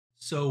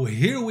So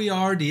here we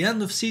are, the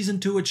end of Season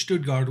 2 at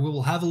Stuttgart. We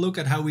will have a look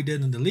at how we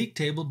did in the league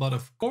table, but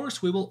of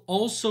course we will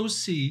also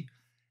see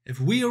if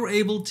we are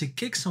able to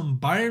kick some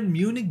Bayern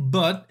Munich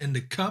butt in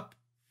the cup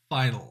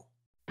final.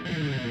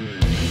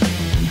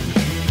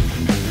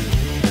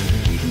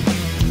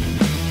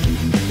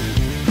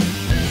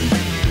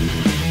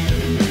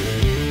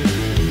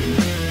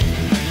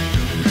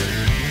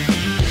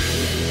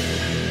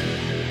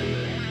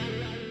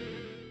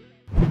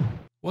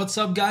 What's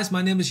up guys,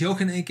 my name is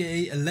Jochen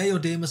aka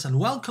Leyodemus and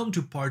welcome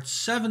to part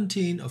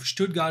 17 of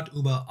Stuttgart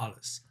über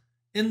alles.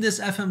 In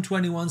this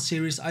FM21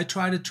 series I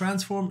try to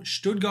transform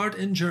Stuttgart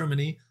in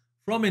Germany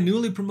from a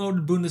newly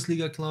promoted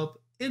Bundesliga club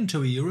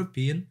into a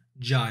European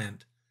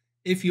giant.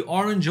 If you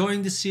are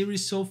enjoying this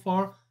series so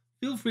far,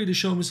 feel free to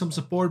show me some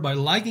support by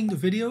liking the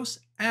videos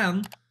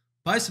and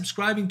by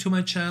subscribing to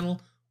my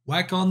channel.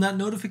 Whack on that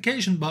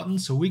notification button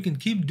so we can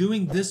keep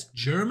doing this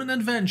German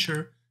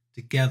adventure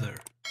together.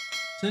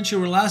 Since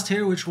you were last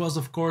here, which was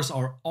of course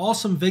our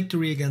awesome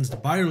victory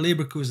against Bayer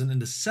Leverkusen in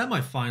the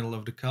semi-final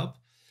of the cup,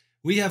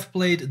 we have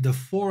played the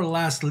 4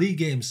 last league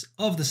games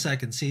of the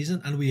second season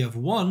and we have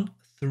won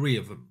 3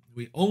 of them.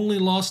 We only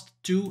lost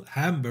to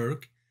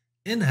Hamburg,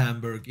 in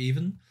Hamburg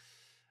even,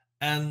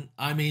 and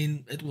I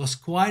mean it was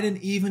quite an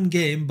even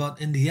game, but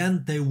in the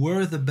end they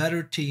were the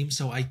better team,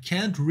 so I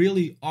can't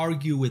really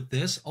argue with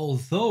this,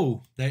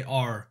 although they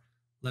are,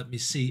 let me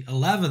see,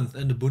 11th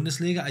in the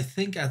Bundesliga. I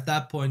think at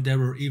that point they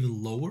were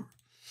even lower.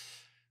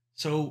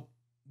 So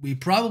we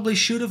probably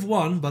should have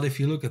won, but if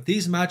you look at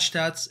these match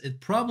stats,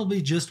 it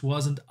probably just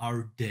wasn't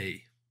our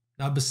day.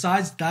 Now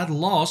besides that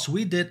loss,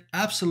 we did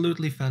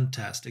absolutely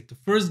fantastic. The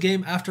first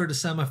game after the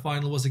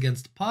semi-final was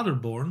against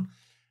Paderborn,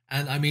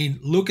 and I mean,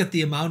 look at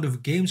the amount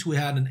of games we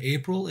had in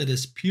April. It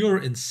is pure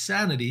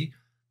insanity.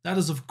 That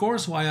is of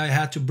course why I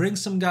had to bring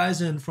some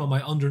guys in from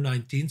my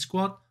under-19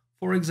 squad,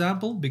 for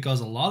example,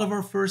 because a lot of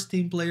our first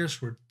team players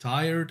were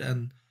tired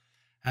and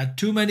had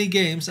too many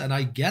games, and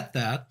I get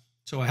that.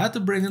 So I had to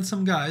bring in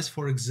some guys,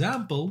 for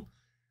example,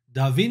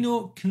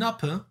 Davino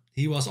Knappe.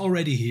 He was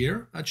already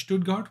here at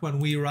Stuttgart when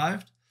we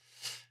arrived.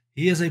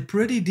 He is a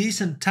pretty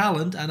decent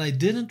talent and I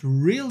didn't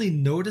really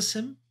notice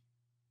him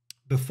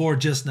before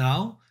just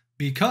now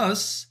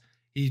because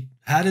he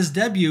had his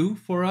debut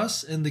for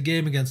us in the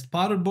game against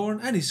Paderborn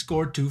and he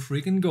scored 2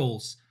 freaking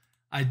goals.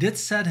 I did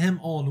set him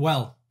on,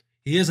 well,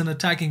 he is an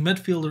attacking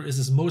midfielder, is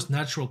his most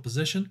natural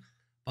position,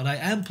 but I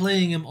am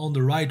playing him on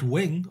the right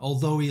wing,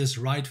 although he is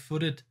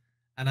right-footed.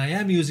 And I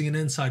am using an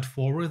inside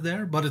forward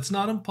there, but it's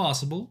not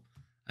impossible.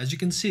 As you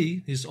can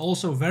see, he's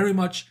also very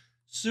much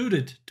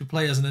suited to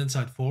play as an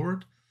inside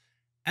forward.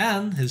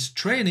 And his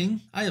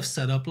training I have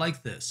set up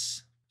like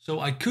this. So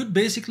I could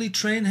basically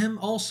train him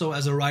also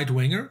as a right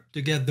winger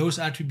to get those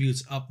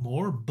attributes up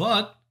more,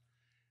 but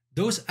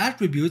those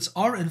attributes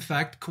are in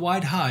fact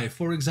quite high.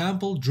 For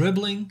example,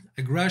 dribbling,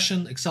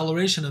 aggression,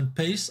 acceleration and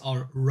pace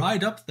are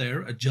right up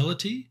there,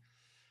 agility.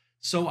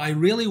 So I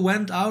really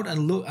went out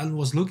and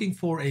was looking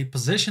for a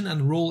position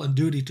and role and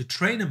duty to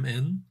train him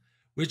in,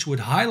 which would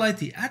highlight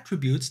the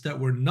attributes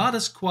that were not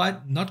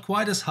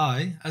quite as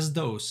high as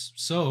those.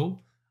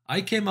 So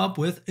I came up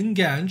with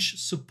engage,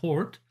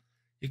 support.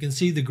 You can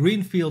see the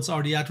green fields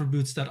are the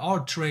attributes that are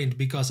trained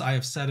because I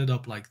have set it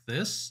up like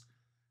this.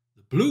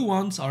 The blue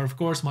ones are of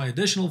course my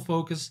additional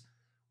focus,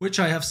 which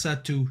I have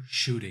set to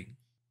shooting.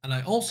 And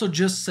I also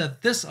just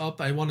set this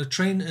up. I want to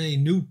train a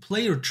new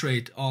player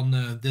trait on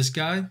this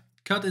guy.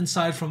 Cut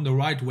inside from the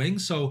right wing,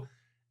 so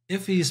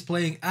if he is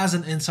playing as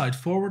an inside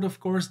forward, of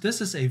course, this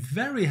is a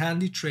very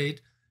handy trait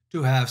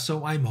to have.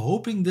 So I'm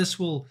hoping this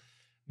will,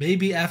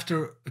 maybe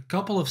after a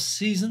couple of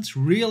seasons,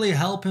 really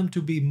help him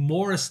to be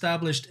more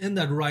established in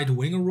that right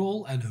winger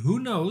role, and who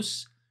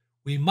knows,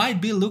 we might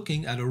be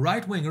looking at a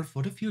right winger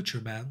for the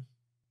future, man.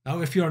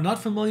 Now, if you are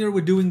not familiar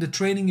with doing the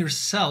training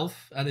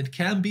yourself, and it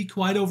can be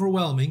quite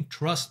overwhelming,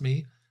 trust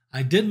me,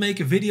 I did make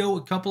a video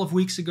a couple of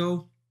weeks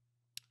ago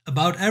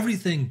about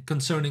everything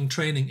concerning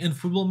training in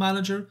Football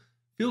Manager.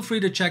 Feel free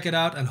to check it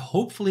out and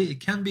hopefully it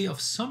can be of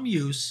some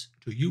use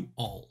to you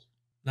all.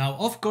 Now,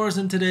 of course,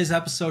 in today's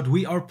episode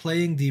we are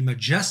playing the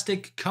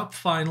majestic cup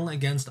final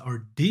against our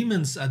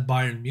demons at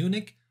Bayern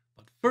Munich.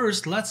 But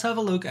first, let's have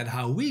a look at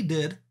how we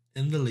did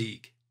in the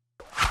league.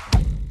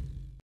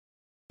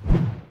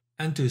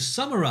 And to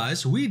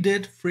summarize, we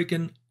did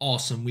freaking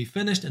awesome. We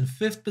finished in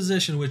 5th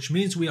position, which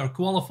means we are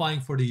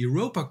qualifying for the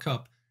Europa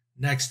Cup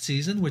next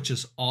season, which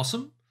is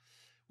awesome.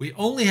 We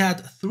only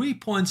had 3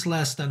 points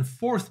less than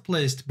 4th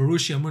placed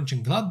Borussia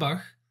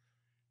Mönchengladbach.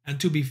 And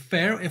to be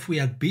fair, if we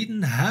had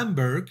beaten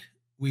Hamburg,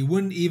 we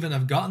wouldn't even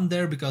have gotten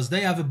there because they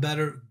have a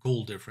better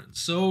goal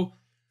difference. So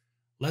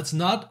let's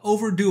not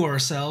overdo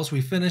ourselves.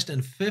 We finished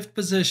in 5th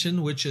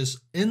position, which is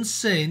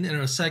insane in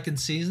our second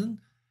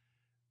season.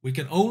 We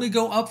can only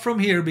go up from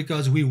here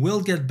because we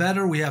will get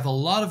better. We have a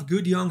lot of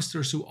good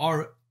youngsters who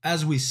are,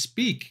 as we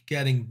speak,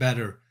 getting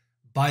better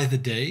by the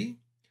day.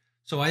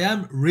 So I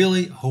am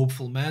really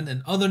hopeful, man.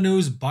 In other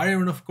news,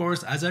 Bayern, of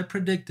course, as I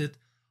predicted,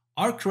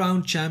 are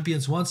crowned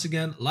champions once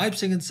again.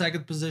 Leipzig in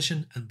 2nd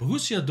position and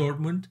Borussia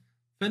Dortmund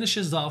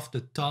finishes off the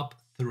top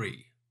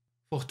 3.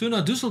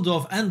 Fortuna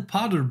Düsseldorf and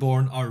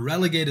Paderborn are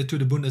relegated to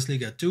the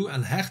Bundesliga 2,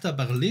 and Hertha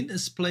Berlin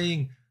is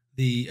playing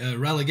the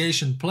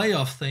relegation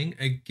playoff thing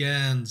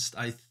against,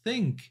 I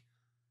think,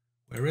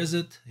 where is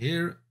it?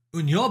 Here,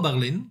 Union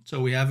Berlin. So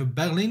we have a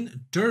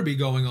Berlin derby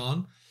going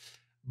on.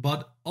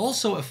 But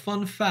also a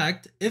fun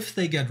fact, if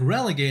they get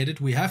relegated,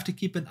 we have to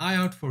keep an eye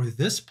out for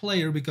this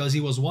player because he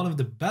was one of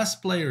the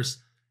best players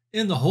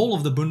in the whole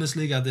of the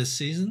Bundesliga this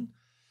season.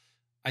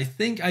 I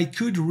think I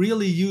could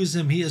really use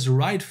him. He is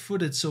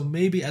right-footed, so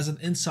maybe as an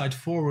inside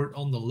forward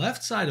on the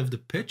left side of the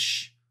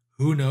pitch.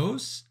 Who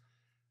knows?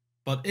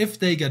 But if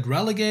they get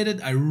relegated,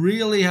 I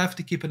really have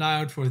to keep an eye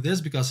out for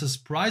this because his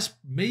price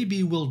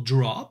maybe will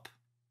drop.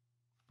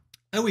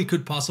 And we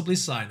could possibly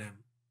sign him.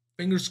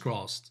 Fingers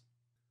crossed.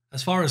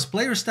 As far as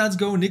player stats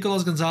go,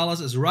 Nicolas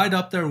Gonzalez is right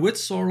up there with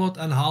Sorloth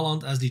and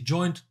Haaland as the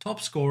joint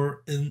top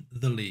scorer in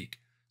the league.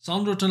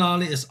 Sandro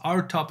Tonali is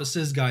our top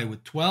assist guy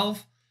with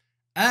 12.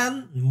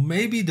 And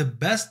maybe the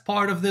best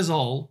part of this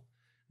all,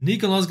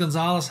 Nicolas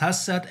Gonzalez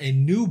has set a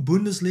new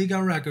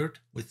Bundesliga record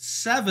with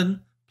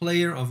 7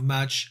 Player of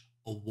Match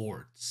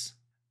awards.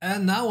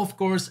 And now, of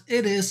course,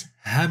 it is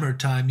hammer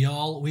time,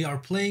 y'all. We are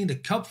playing the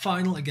cup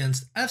final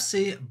against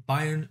FC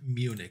Bayern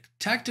Munich.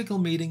 Tactical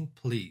meeting,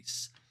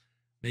 please.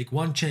 Make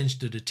one change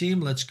to the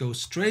team. Let's go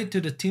straight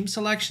to the team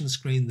selection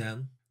screen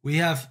then. We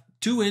have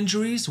 2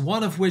 injuries,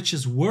 one of which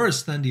is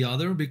worse than the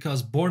other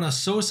because Borna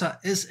Sosa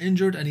is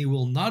injured and he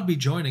will not be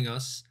joining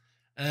us,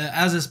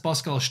 as is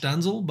Pascal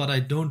Stenzel, but I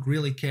don't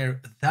really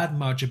care that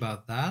much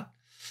about that.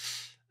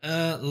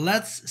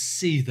 Let's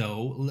see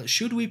though,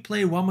 should we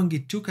play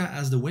Wamangituka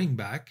as the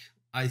wingback?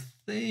 I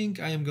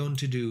think I am going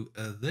to do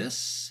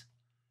this.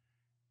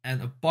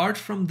 And apart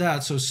from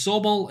that, so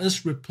Sobol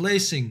is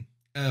replacing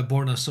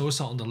Borna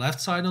Sosa on the left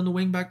side on the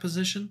wingback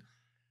position.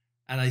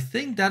 And I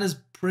think that is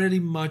pretty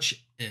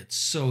much it.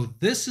 So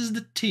this is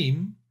the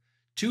team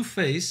to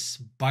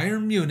face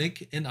Bayern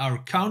Munich in our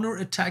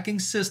counter-attacking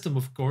system,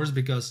 of course,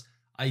 because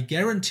I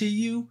guarantee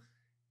you,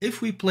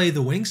 if we play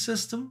the wing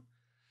system,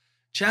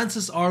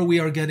 chances are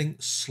we are getting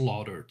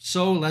slaughtered.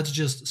 So let's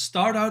just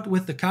start out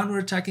with the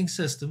counter-attacking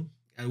system,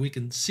 and we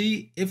can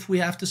see if we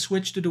have to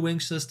switch to the wing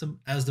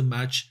system as the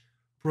match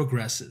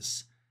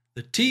progresses.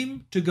 The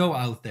team to go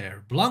out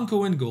there: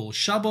 Blanco in goal,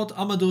 Chabot,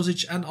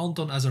 Amadosic and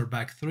Anton as our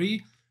back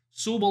 3,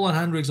 Sobol and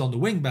Hendricks on the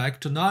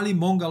wing-back, Tonali,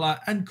 Mongala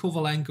and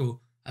Kovalenko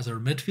as our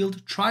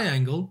midfield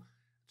triangle,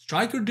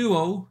 striker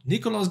duo,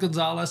 Nicolas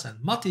Gonzalez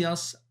and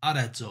Matias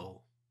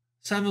Arezzo.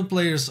 7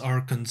 players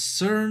are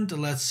concerned.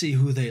 Let's see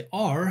who they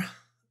are.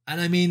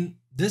 And I mean,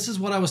 this is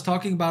what I was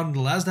talking about in the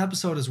last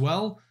episode as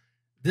well.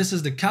 This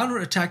is the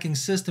counter-attacking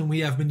system we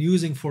have been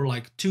using for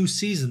like 2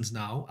 seasons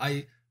now.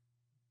 I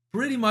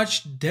pretty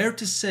much dare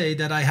to say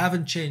that I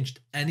haven't changed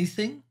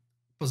anything,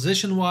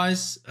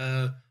 position-wise,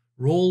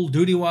 role,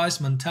 duty-wise,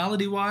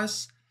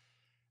 mentality-wise,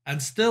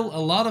 and still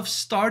a lot of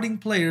starting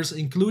players,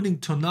 including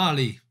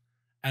Tonali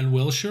and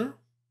Wilshere,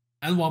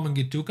 and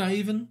Wamangituka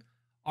even,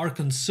 are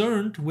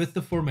concerned with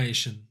the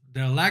formation.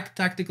 They lack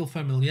tactical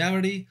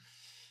familiarity.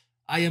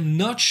 I am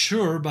not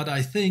sure, but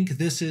I think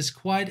this is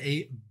quite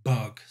a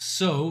bug.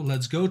 So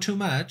let's go to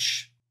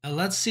match, and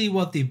let's see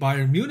what the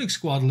Bayern Munich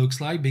squad looks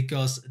like,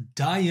 because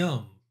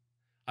damn.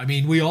 I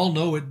mean, we all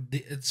know it.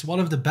 It's one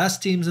of the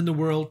best teams in the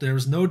world.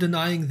 There's no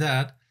denying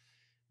that.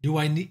 Do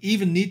I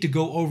even need to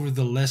go over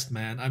the list,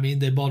 man? I mean,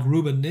 they bought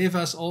Ruben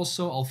Neves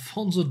also,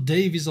 Alphonso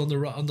Davies on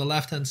the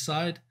left-hand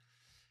side,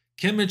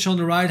 Kimmich on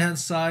the right-hand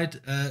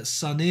side,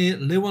 Sané,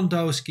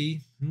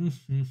 Lewandowski.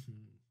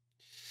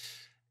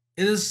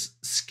 It is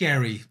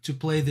scary to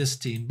play this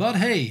team. But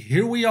hey,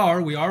 here we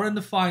are. We are in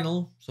the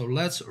final, so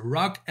let's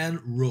rock and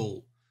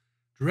roll.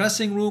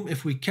 Dressing room,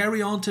 if we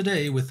carry on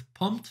today with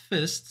pumped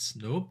fists,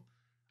 nope.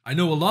 I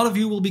know a lot of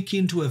you will be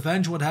keen to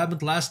avenge what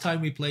happened last time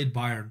we played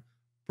Bayern.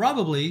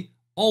 Probably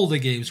all the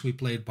games we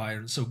played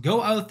Bayern. So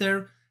go out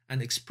there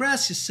and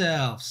express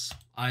yourselves.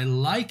 I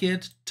like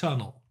it,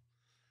 Tunnel.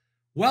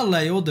 Well,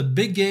 Leo, the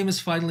big game is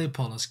finally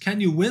upon us.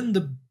 Can you win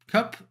the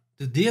cup,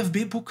 the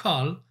DFB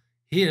Pokal,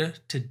 here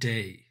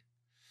today?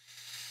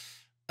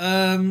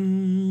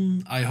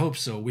 I hope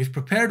so. We've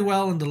prepared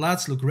well and the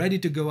lads look ready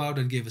to go out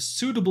and give a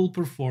suitable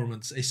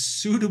performance. A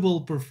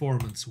suitable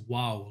performance.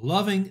 Wow,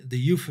 loving the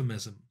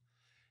euphemism.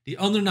 The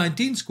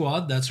under-19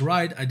 squad, that's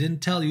right, I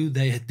didn't tell you,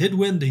 they did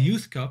win the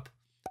Youth Cup.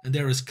 And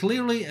there is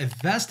clearly a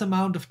vast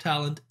amount of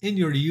talent in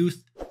your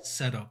youth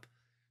setup.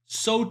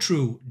 So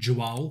true,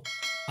 Joao.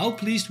 How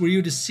pleased were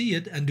you to see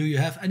it, and do you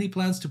have any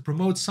plans to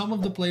promote some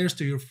of the players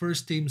to your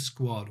first team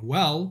squad?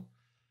 Well,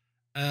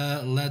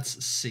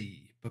 let's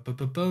see.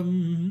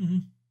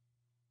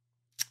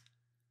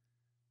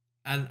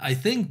 And I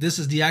think this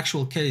is the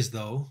actual case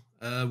though.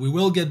 We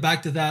will get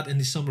back to that in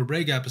the summer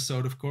break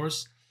episode, of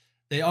course.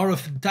 They are a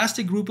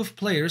fantastic group of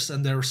players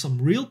and there is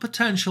some real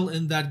potential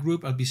in that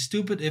group. I'd be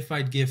stupid if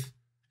I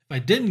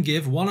didn't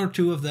give 1 or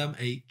 2 of them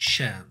a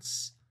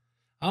chance.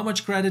 How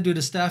much credit do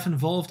the staff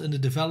involved in the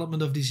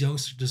development of these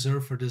youngsters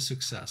deserve for this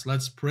success?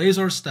 Let's praise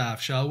our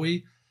staff, shall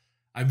we?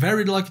 I'm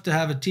very lucky to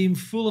have a team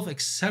full of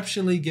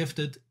exceptionally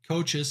gifted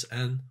coaches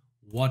and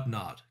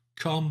whatnot.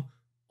 Come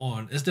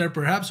on. Is there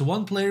perhaps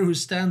one player who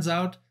stands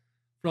out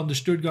from the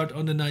Stuttgart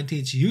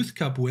Under-19's Youth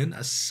Cup win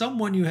as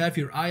someone you have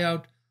your eye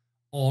out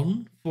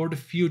on for the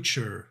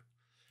future?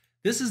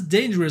 This is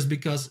dangerous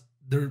because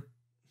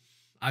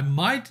I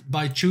might,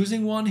 by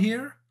choosing one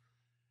here,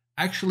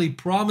 actually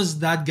promise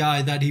that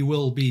guy that he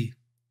will be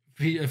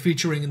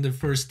featuring in the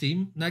first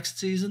team next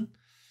season.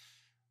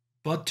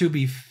 But to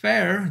be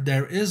fair,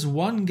 there is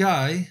one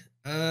guy,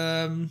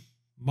 Marvin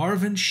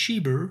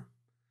Schieber,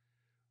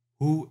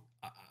 who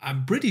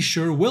I'm pretty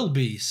sure will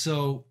be.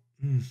 So,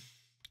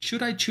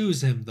 should I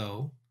choose him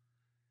though?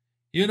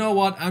 You know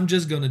what? I'm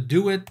just gonna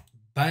do it.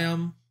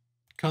 Bam.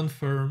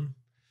 Confirm.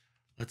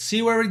 Let's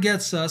see where it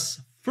gets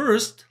us.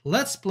 First,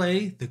 let's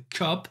play the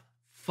Cup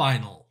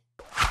final.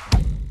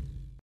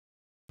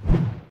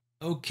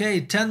 Okay,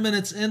 10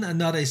 minutes in and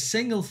not a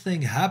single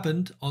thing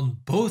happened on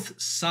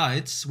both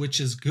sides, which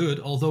is good,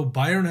 although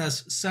Bayern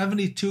has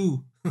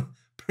 72%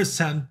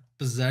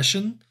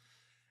 possession.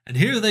 And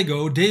here they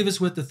go,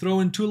 Davis with the throw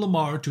in to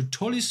Lamar, to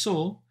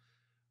Tolisso.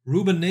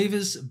 Ruben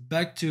Neves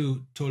back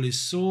to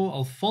Tolisso.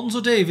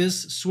 Alphonso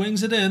Davies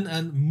swings it in,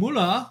 and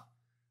Müller,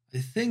 I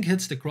think,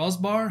 hits the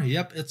crossbar.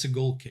 Yep, it's a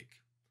goal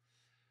kick.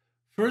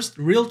 First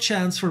real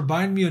chance for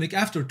Bayern Munich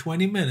after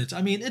 20 minutes.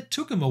 I mean, it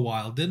took him a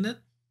while, didn't it?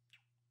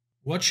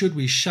 What should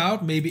we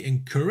shout? Maybe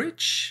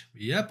encourage?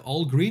 Yep,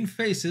 all green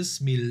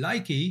faces, me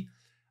likey.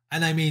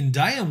 And I mean,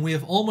 damn, we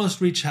have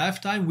almost reached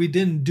halftime. We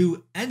didn't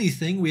do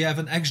anything. We have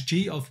an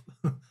XG of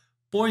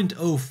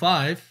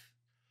 0.05.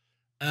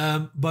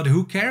 But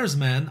who cares,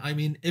 man? I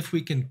mean, if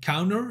we can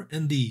counter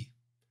in the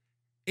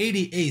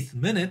 88th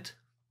minute,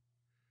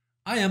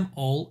 I am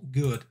all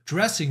good.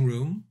 Dressing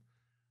room.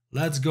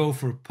 Let's go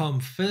for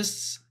pump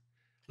fists.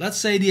 Let's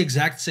say the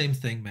exact same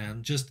thing,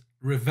 man. Just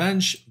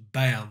revenge,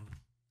 bam.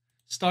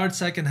 Start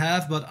second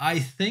half, but I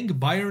think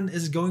Bayern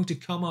is going to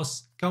come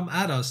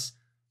at us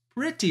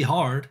pretty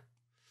hard.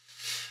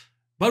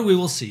 But we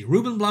will see.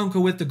 Ruben Blanco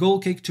with the goal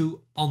kick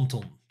to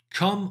Anton.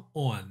 Come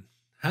on.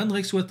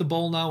 Hendricks with the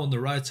ball now on the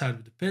right side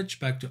of the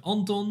pitch. Back to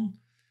Anton.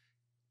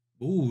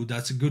 Ooh,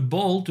 that's a good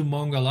ball to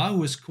Mangala,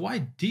 who is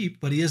quite deep,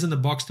 but he is in the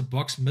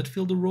box-to-box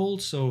midfielder role,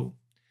 so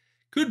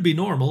could be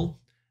normal.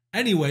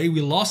 Anyway,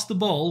 we lost the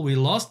ball, we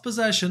lost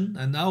possession,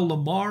 and now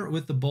Lamar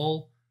with the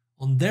ball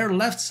on their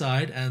left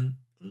side and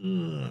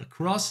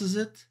crosses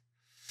it.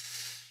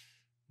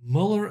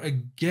 Muller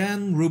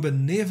again,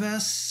 Ruben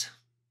Neves.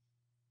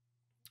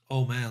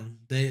 Oh man,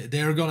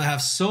 they are going to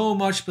have so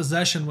much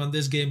possession when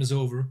this game is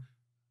over.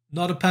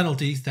 Not a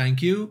penalty,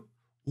 thank you.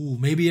 Ooh,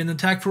 maybe an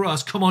attack for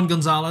us. Come on,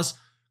 Gonzalez.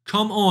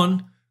 Come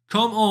on.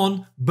 Come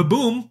on.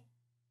 Ba-boom.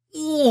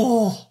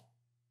 Oh.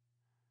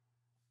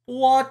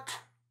 What?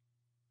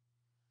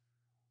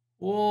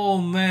 Oh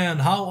man,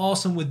 how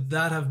awesome would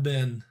that have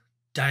been?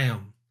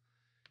 Damn.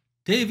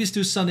 Davies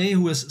to Sané,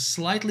 who is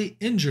slightly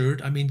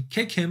injured. I mean,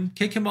 kick him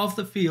off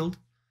the field.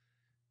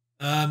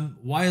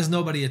 Why is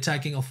nobody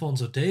attacking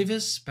Alphonso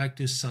Davies? Back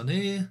to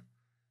Sané.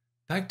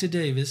 Back to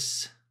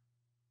Davies.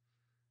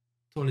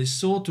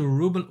 Tolisso to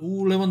Ruben.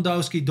 Ooh,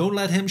 Lewandowski. Don't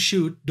let him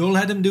shoot. Don't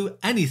let him do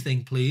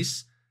anything,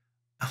 please.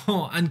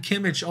 Oh, and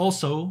Kimmich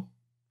also.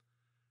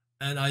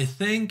 And I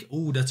think...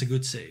 Ooh, that's a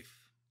good save.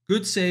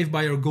 Good save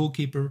by our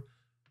goalkeeper,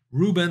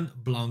 Ruben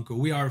Blanco.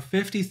 We are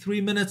 53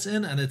 minutes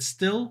in and it's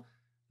still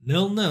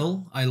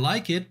 0-0. I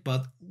like it,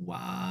 but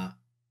wow.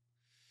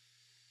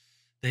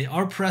 They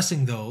are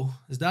pressing though.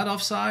 Is that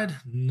offside?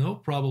 No,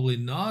 probably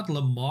not.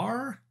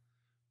 Lamar.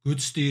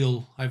 Good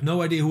steal. I have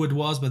no idea who it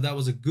was, but that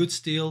was a good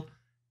steal.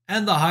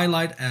 And the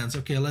highlight ends.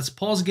 Okay, let's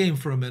pause game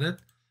for a minute.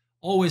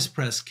 Always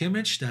press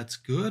Kimmich. That's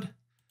good.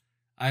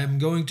 I am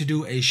going to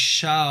do a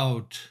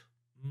shout.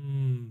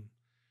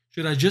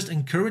 Should I just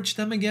encourage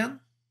them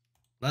again?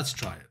 Let's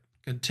try it.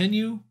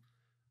 Continue.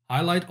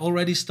 Highlight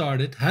already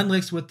started.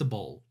 Hendricks with the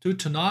ball. To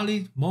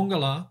Tonali.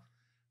 Mangala.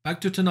 Back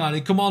to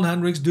Tonali. Come on,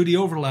 Hendricks. Do the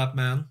overlap,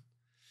 man.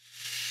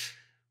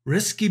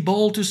 Risky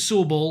ball to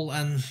Sobol.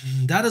 And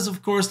that is,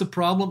 of course, the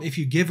problem. If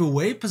you give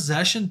away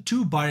possession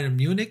to Bayern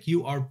Munich,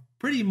 you are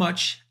pretty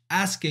much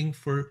asking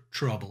for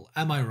trouble.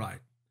 Am I right?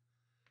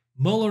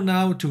 Muller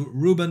now to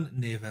Ruben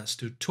Neves.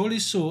 To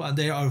Tolisso. And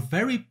they are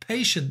very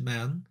patient,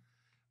 man.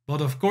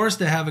 But of course,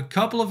 they have a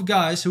couple of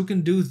guys who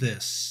can do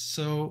this.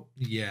 So,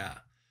 yeah.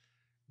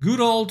 Good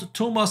old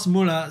Thomas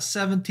Müller,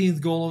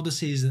 17th goal of the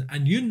season.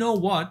 And you know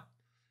what?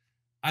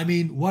 I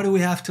mean, what do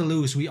we have to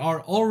lose? We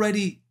are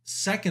already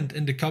second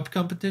in the cup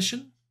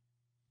competition.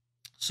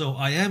 So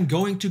I am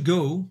going to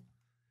go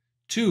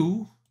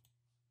to,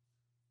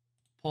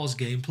 pause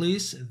game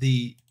please,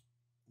 the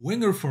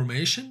winger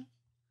formation.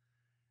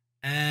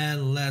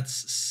 And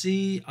let's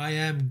see, I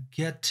am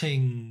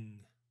getting...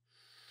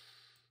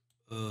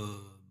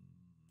 oh,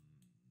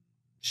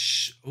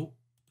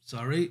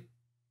 sorry.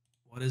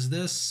 What is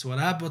this?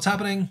 What's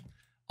happening?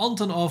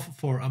 Anton off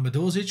for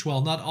Amadosic.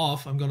 Well, not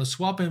off. I'm going to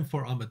swap him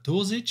for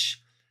Amadosic.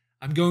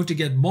 I'm going to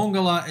get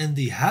Mangala in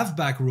the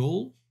halfback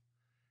role.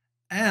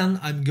 And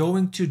I'm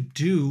going to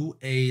do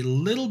a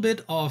little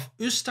bit of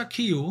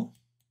Eustáquio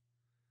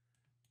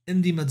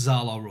in the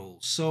Mezzala role.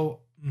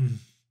 So,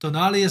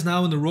 Tonali is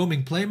now in the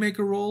roaming playmaker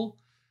role.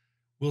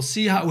 We'll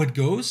see how it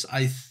goes.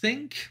 I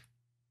think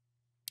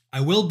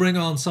I will bring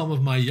on some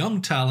of my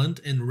young talent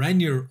in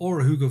Renier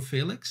or Hugo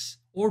Felix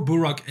or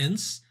Burak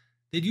Ince.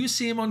 Did you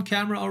see him on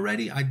camera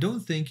already? I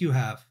don't think you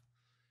have.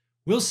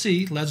 We'll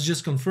see. Let's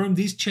just confirm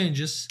these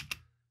changes.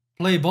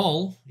 Play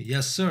ball.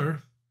 Yes,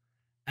 sir.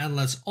 And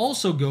let's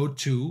also go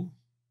to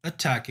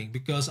attacking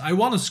because I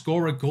want to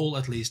score a goal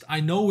at least.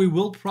 I know we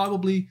will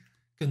probably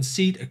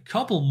concede a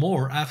couple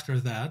more after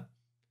that.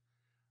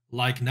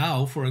 Like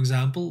now, for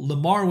example,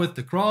 Lamar with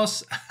the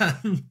cross.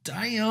 And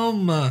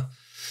damn.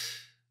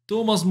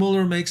 Thomas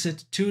Muller makes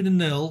it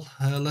 2-0.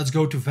 Let's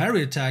go to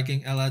very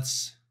attacking and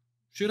let's,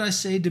 should I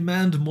say,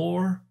 demand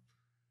more?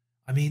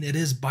 I mean, it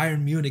is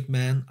Bayern Munich,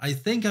 man. I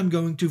think I'm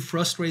going to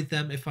frustrate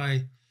them if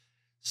I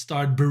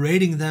start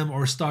berating them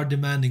or start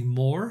demanding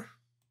more.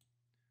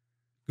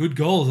 Good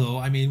goal, though.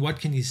 I mean, what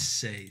can you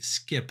say?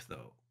 Skip,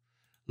 though.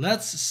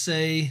 Let's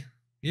say,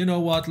 you know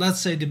what?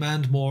 Let's say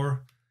demand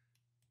more.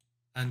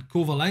 And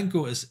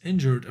Kovalenko is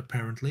injured,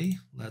 apparently.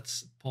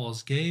 Let's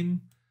pause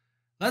game.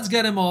 Let's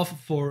get him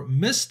off for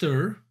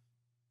Mr.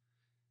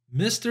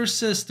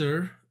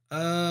 Sister.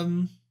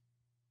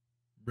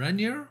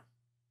 Renier?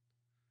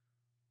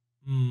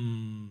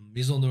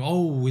 He's on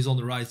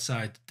the right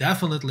side.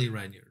 Definitely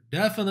Renier.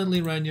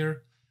 Definitely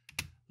Renier.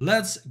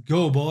 Let's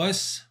go,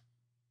 boys.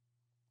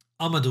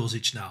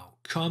 Amadozic now.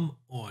 Come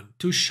on.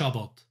 To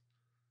Shabot.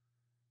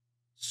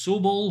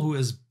 Sobol, who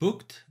is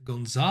booked.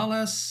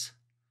 Gonzalez.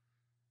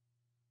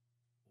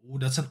 Oh,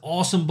 that's an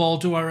awesome ball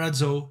to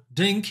Arezzo.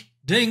 Dink.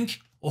 Dink.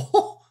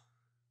 Oh.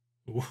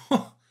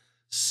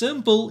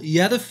 Simple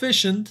yet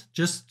efficient.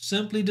 Just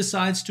simply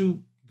decides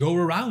to go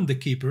around the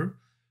keeper.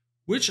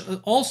 Which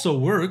also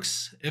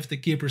works if the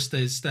keeper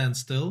stands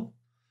still.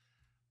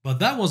 But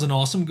that was an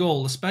awesome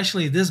goal.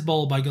 Especially this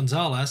ball by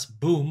Gonzalez.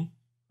 Boom.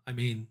 I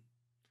mean...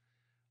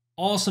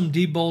 Awesome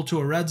deep ball to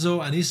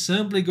Arezzo, and he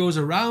simply goes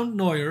around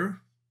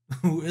Neuer,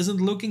 who isn't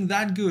looking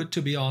that good,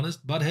 to be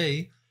honest. But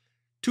hey,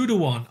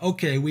 2-1.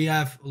 Okay, we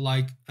have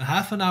like a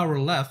half an hour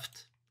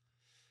left.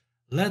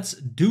 Let's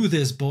do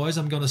this, boys.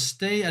 I'm going to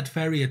stay at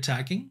very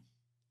attacking,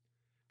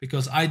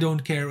 because I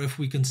don't care if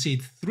we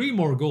concede 3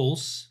 more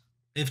goals,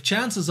 if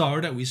chances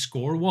are that we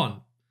score 1.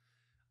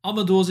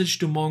 Amadozic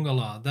to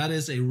Mongala. That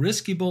is a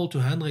risky ball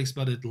to Hendricks,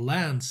 but it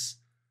lands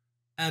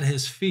at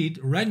his feet.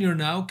 Renier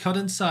now, cut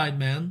inside,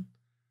 man.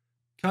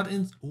 Cut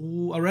in.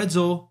 Ooh,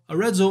 Arezzo,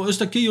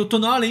 Eustaquillo,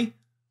 Tonali.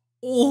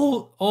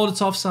 Oh,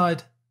 it's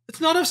offside. It's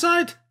not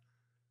offside.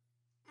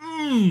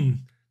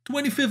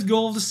 25th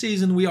goal of the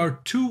season. We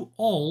are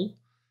 2-2.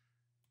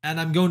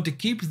 And I'm going to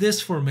keep this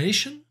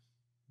formation.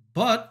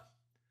 But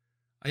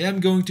I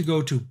am going to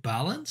go to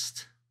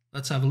balanced.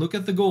 Let's have a look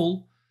at the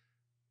goal.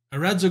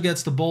 Arezzo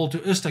gets the ball to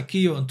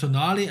Eustaquillo and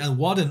Tonali. And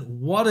what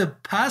a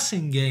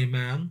passing game,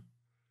 man.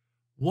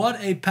 What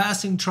a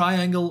passing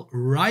triangle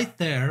right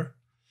there.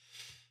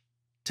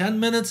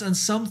 10 minutes and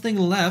something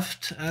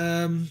left.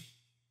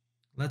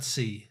 Let's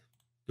see.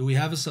 Do we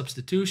have a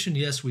substitution?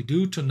 Yes, we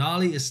do.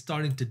 Tonali is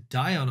starting to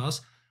die on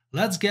us.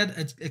 Let's get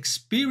an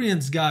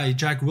experienced guy,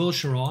 Jack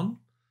Wilshere, on.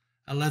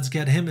 And let's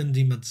get him in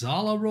the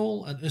Mezzala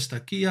role and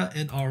Eustaquillo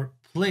in our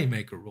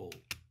playmaker role.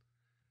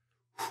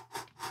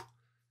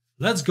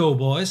 Let's go,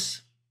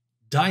 boys.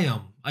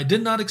 Damn. I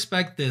did not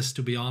expect this,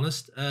 to be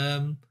honest.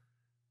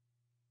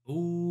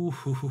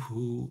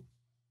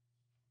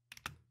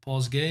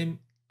 Pause game.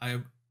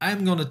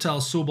 I'm going to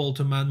tell Sobol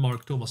to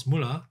man-mark Thomas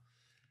Muller.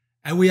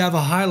 And we have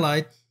a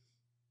highlight.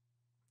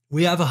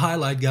 We have a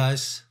highlight,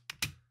 guys.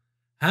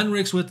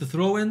 Hendricks with the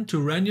throw-in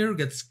to Renier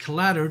gets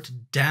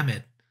clattered. Damn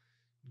it.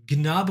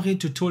 Gnabry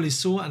to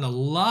Tolisso and a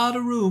lot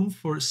of room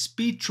for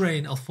speed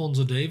train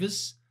Alphonso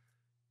Davies.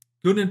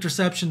 Good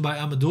interception by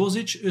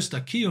Amadozic.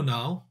 Eustaquillo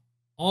now.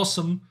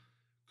 Awesome.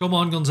 Come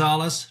on,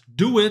 Gonzalez.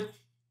 Do it.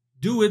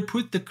 Do it.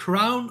 Put the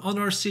crown on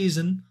our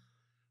season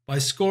by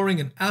scoring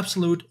an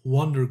absolute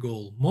wonder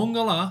goal.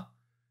 Mongala,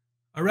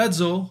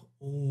 Arezzo.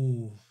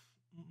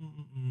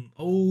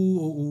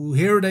 Oh,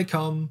 here they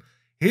come.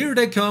 Here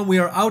they come. We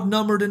are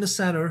outnumbered in the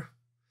center.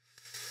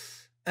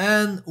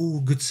 And,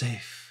 good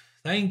save.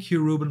 Thank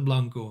you, Ruben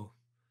Blanco.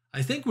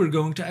 I think we're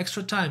going to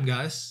extra time,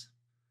 guys.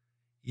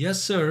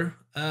 Yes, sir.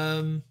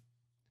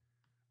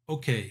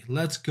 Okay,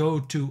 let's go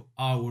to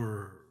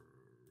our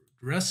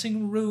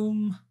dressing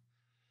room.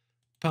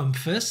 Pump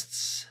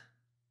fists.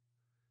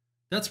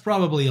 That's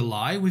probably a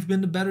lie. We've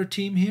been the better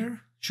team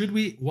here. Should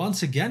we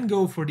once again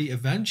go for the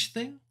avenge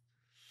thing?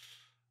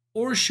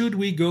 Or should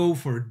we go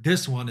for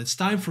this one? It's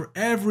time for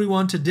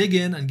everyone to dig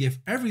in and give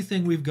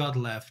everything we've got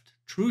left.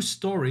 True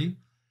story.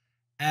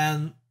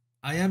 And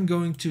I am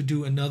going to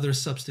do another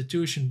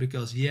substitution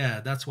because,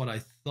 yeah, that's what I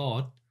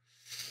thought.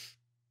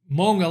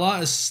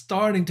 Mongala is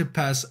starting to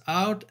pass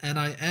out and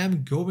I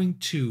am going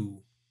to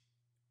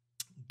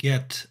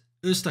get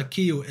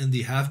Eustaquillo in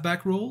the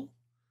halfback role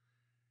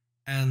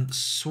and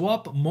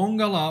swap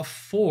Mongala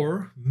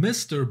for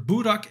Mr.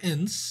 Burak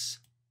Ince.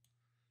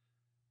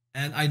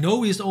 And I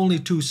know he's only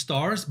 2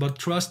 stars, but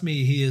trust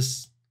me, he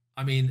is,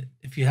 I mean,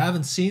 if you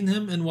haven't seen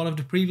him in one of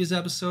the previous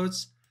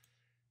episodes,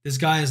 this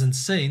guy is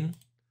insane.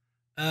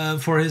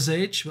 for his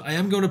age. I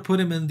am going to put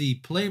him in the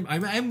play. I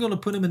am going to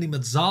put him in the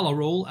Mazzala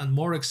role and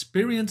more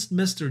experienced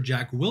Mr.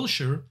 Jack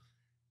Wilshere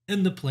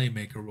in the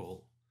playmaker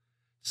role.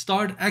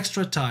 Start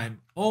extra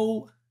time.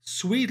 Oh,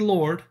 sweet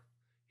lord.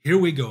 Here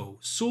we go.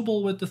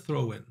 Sobel with the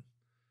throw-in.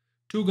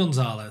 To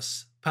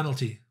Gonzalez.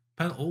 Penalty.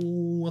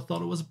 Oh, I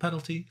thought it was a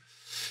penalty.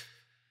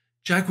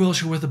 Jack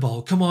Wilshere with the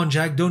ball. Come on,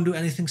 Jack. Don't do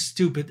anything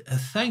stupid.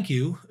 Thank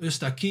you.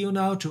 Eustáquio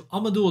now to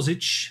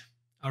Amadozic.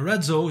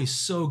 Arezzo, he's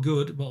so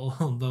good, but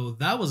although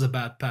that was a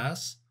bad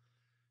pass.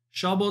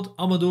 Chabot,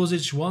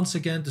 Amadozic once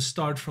again to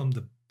start from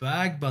the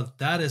back, but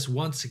that is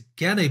once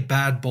again a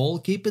bad ball.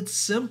 Keep it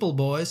simple,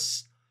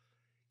 boys.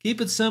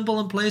 Keep it simple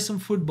and play some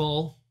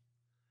football.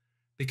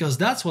 Because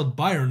that's what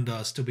Bayern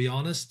does, to be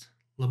honest.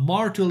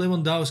 Lamar to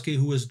Lewandowski,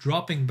 who is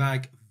dropping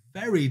back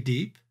very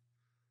deep.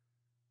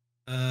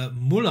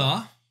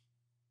 Müller.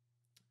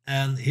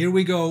 And here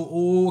we go.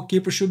 Oh,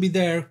 keeper should be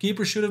there.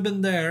 Keeper should have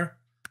been there.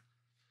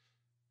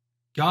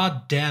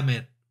 God damn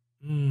it.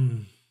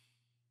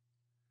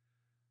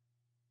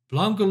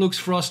 Blanco looks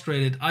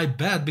frustrated. I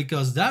bet,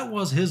 because that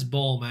was his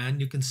ball, man.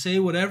 You can say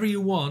whatever you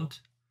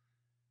want.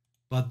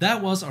 But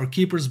that was our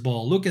keeper's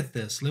ball. Look at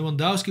this.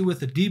 Lewandowski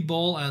with the deep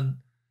ball. And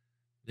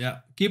yeah,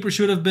 keeper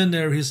should have been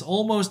there. He's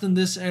almost in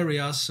this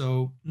area.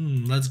 So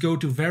let's go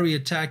to very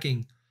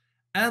attacking.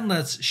 And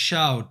let's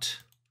shout.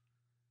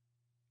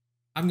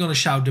 I'm going to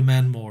shout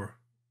demand more.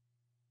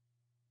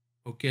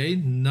 Okay,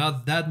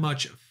 not that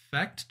much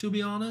effect, to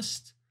be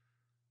honest.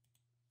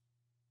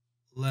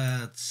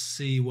 Let's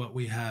see what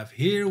we have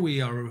here. We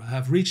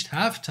have reached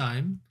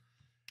halftime.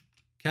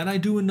 Can I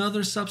do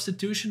another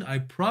substitution? I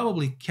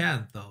probably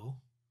can't, though.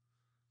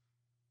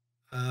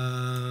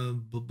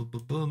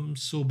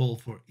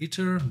 Sobel for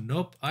Iter.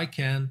 Nope, I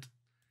can't.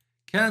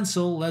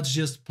 Cancel. Let's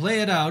just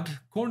play it out.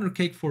 Corner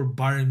kick for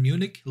Bayern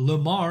Munich.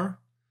 Lamar.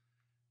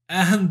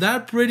 And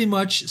that pretty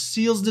much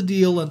seals the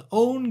deal. An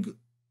own...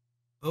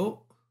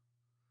 Oh.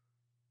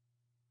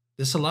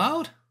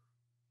 Disallowed?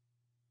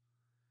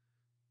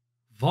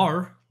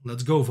 VAR.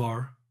 Let's go,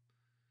 VAR.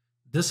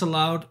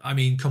 Disallowed. I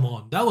mean, come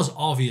on. That was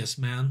obvious,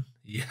 man.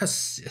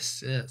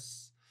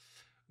 Yes.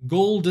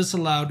 Goal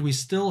disallowed. We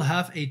still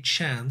have a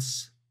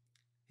chance.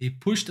 He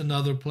pushed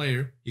another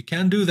player. You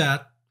can't do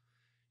that.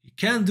 You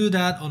can't do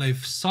that on a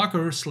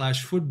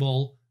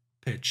soccer/football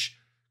pitch.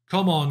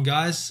 Come on,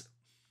 guys.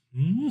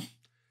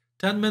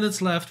 10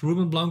 minutes left.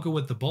 Ruben Blanco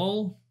with the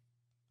ball.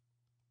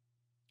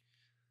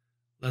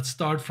 Let's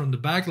start from the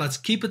back. Let's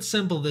keep it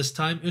simple this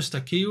time.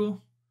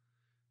 Eustáquio.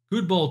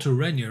 Good ball to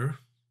Renier.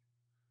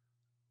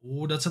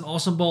 Oh, that's an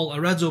awesome ball.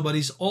 Arezzo, but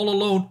he's all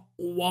alone.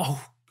 Wow.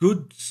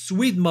 Good,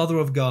 sweet mother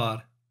of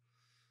God.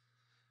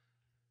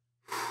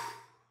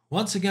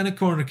 Once again, a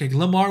corner kick.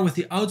 Lamar with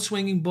the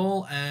outswinging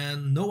ball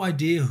and no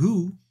idea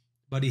who,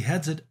 but he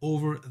heads it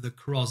over the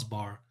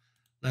crossbar.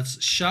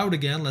 Let's shout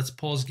again. Let's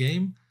pause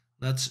game.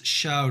 Let's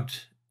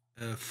shout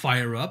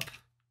fire up,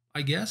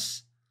 I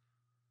guess.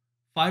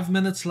 5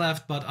 minutes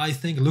left, but I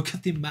think, look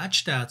at the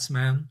match stats,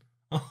 man.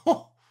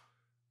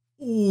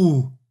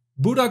 Ooh,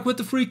 Budak with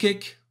the free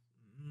kick.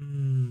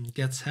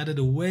 Gets headed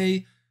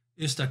away.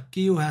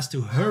 Eustáquio has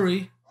to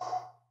hurry.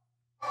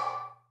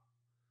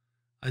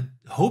 I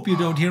hope you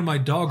don't hear my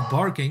dog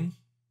barking.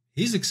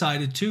 He's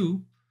excited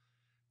too,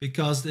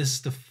 because this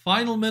is the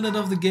final minute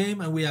of the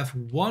game and we have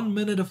 1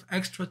 minute of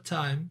extra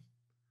time.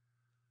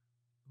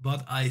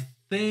 But I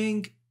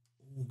think...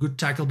 Good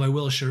tackle by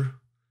Wilshere.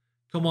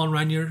 Come on,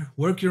 Renier.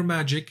 Work your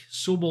magic.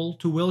 Sobel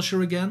to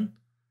Wilshere again.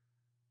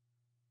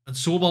 And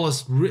Sobel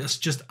is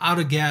just out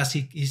of gas.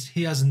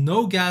 He has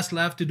no gas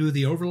left to do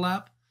the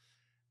overlap.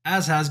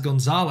 As has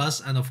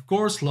Gonzalez. And of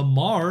course,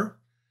 Lamar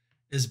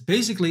is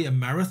basically a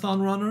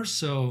marathon runner.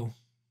 So,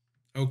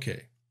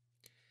 okay.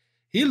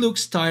 He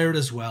looks tired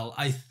as well.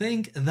 I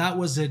think that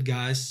was it,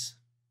 guys.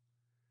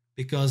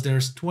 Because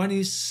there's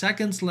 20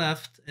 seconds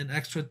left in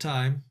extra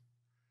time.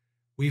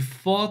 We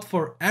fought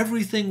for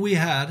everything we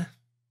had.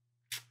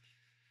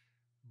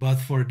 But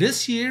for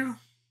this year,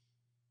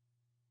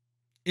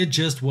 it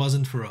just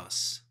wasn't for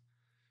us.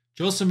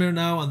 Josemir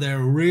now, and they're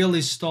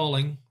really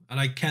stalling. And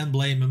I can't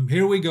blame him.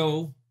 Here we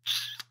go.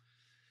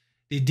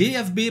 The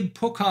DFB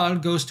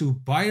Pokal goes to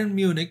Bayern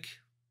Munich.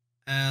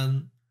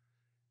 And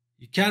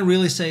you can't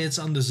really say it's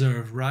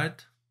undeserved,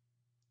 right?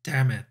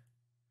 Damn it.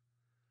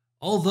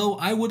 Although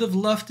I would have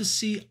loved to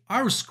see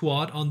our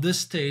squad on this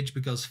stage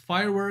because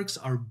fireworks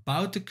are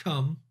about to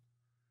come.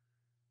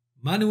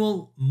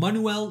 Manuel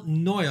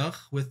Neuer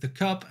with the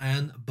cup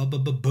and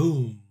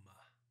boom.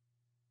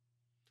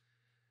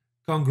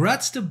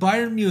 Congrats to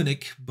Bayern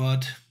Munich,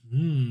 but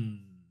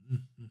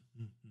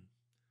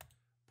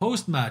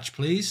post-match,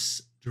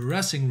 please.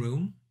 Dressing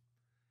room.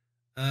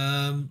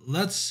 I'm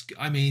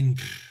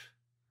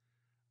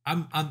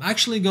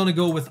actually gonna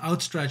go with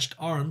outstretched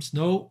arms.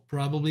 No,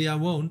 probably I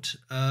won't.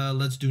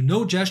 Let's do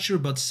no gesture,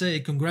 but say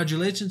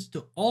congratulations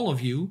to all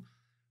of you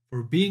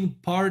for being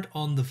part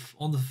on the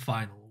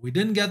final. We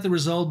didn't get the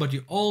result, but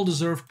you all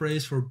deserve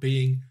praise for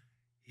being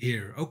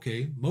here.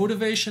 Okay,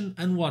 motivation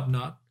and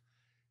whatnot.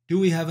 Do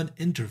we have an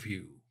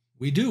interview?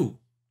 We do.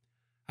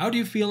 How do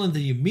you feel in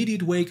the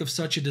immediate wake of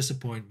such a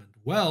disappointment?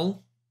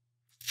 Well,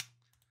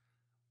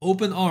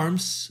 open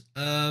arms.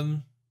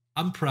 I'm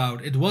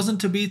proud. It wasn't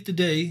to be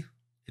today.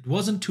 It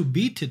wasn't to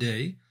be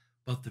today,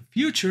 but the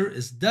future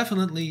is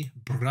definitely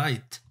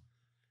bright.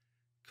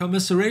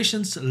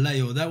 Commiserations,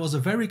 Leo. That was a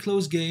very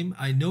close game.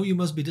 I know you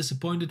must be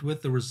disappointed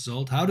with the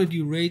result. How did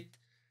you rate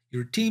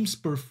your team's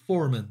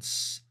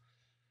performance?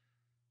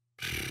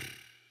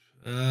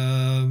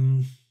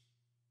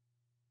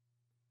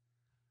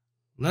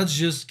 Let's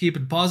just keep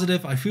it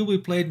positive. I feel we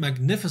played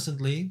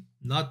magnificently.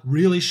 Not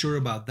really sure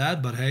about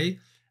that, but hey.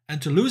 And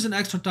to lose in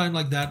extra time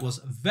like that was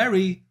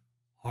very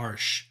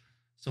harsh.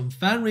 Some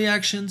fan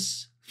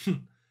reactions.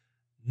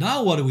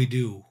 Now what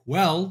do?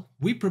 Well,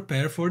 we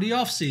prepare for the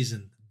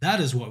off-season. That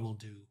is what we'll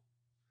do.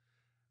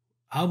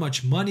 How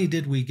much money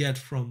did we get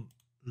from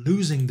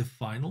losing the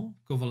final?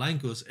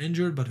 Kovalenko is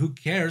injured, but who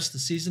cares? The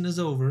season is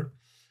over.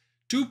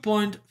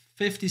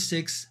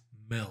 2.56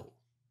 mil.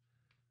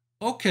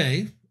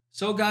 Okay,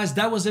 so guys,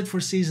 that was it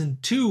for season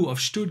 2 of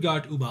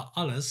Stuttgart über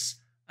alles.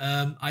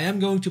 I am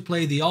going to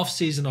play the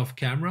off-season off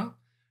camera.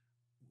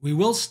 We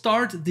will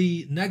start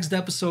the next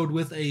episode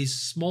with a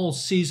small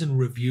season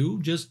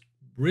review, just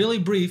really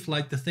brief,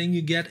 like the thing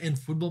you get in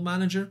Football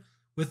Manager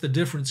with the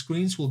different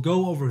screens. We'll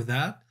go over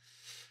that.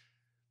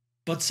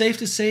 But safe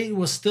to say, it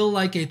was still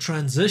like a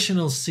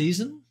transitional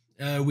season.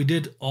 We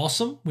did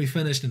awesome. We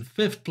finished in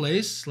 5th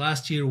place.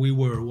 Last year we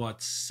were, what,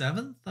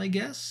 7th, I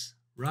guess?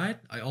 Right?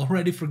 I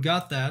already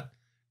forgot that.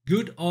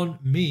 Good on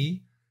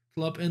me.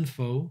 Club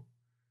info.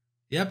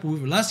 Yep,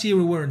 last year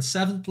we were in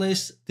 7th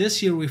place.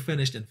 This year we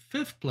finished in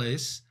 5th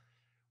place.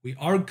 We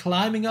are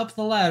climbing up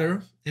the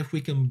ladder. If we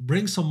can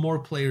bring some more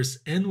players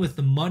in with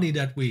the money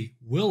that we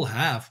will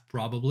have,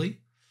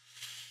 probably,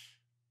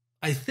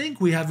 I think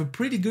we have a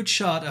pretty good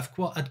shot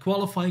at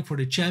qualifying for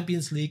the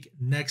Champions League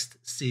next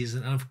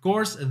season. And of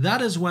course,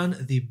 that is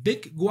when the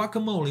big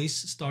guacamoles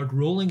start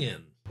rolling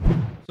in.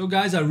 So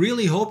guys, I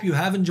really hope you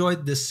have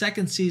enjoyed this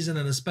second season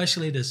and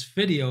especially this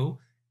video.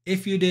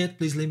 If you did,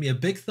 please leave me a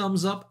big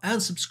thumbs up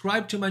and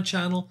subscribe to my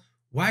channel.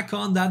 Whack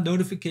on that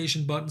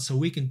notification button so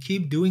we can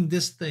keep doing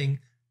this thing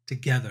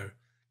together.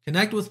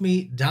 Connect with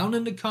me down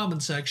in the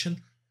comment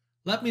section.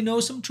 Let me know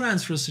some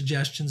transfer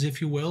suggestions if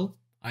you will.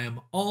 I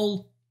am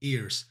all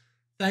ears.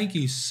 Thank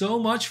you so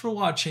much for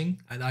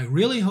watching, and I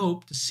really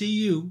hope to see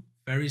you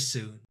very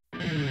soon.